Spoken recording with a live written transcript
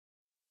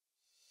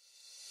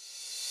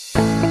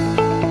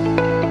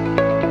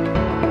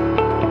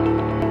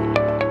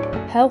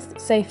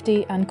Health,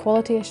 safety and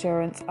quality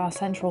assurance are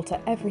central to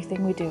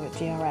everything we do at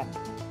GRM.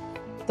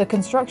 The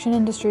construction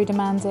industry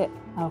demands it,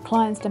 our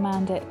clients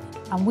demand it,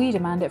 and we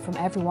demand it from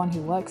everyone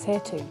who works here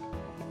too.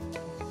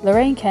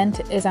 Lorraine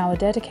Kent is our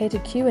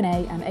dedicated Q&A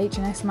and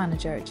H&S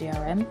manager at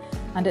GRM,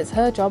 and it's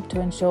her job to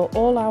ensure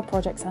all our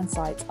projects and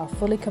sites are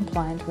fully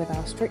compliant with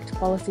our strict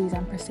policies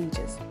and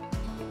procedures.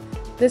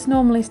 This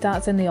normally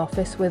starts in the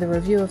office with a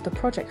review of the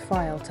project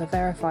file to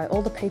verify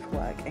all the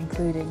paperwork,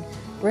 including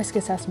risk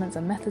assessments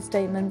and method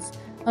statements,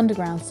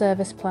 underground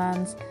service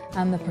plans,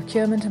 and the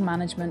procurement and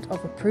management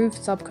of approved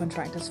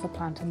subcontractors for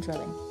plant and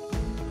drilling.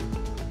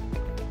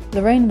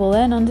 Lorraine will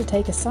then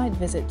undertake a site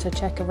visit to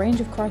check a range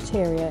of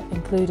criteria,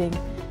 including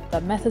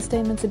that method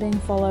statements are being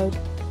followed,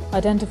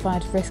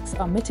 identified risks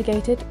are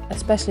mitigated,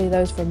 especially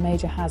those from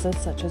major hazards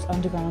such as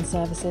underground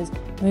services,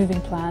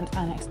 moving plant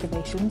and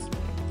excavations.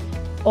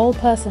 All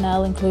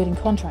personnel, including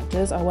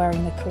contractors, are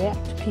wearing the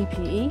correct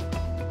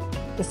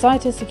PPE. The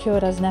site is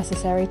secured as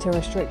necessary to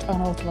restrict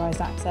unauthorised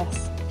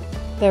access.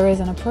 There is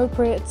an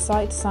appropriate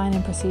site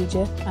sign-in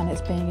procedure and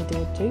it's being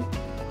adhered to.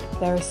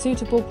 There is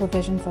suitable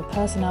provision for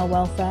personnel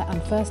welfare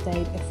and first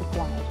aid if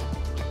required.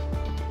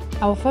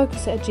 Our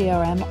focus at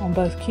GRM on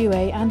both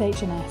QA and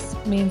H&S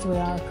means we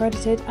are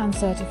accredited and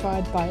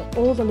certified by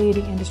all the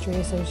leading industry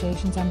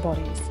associations and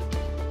bodies.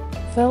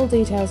 Full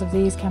details of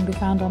these can be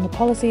found on the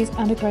Policies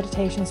and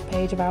Accreditations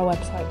page of our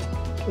website,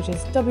 which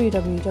is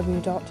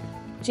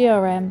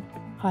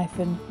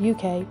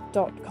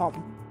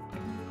www.grm-uk.com.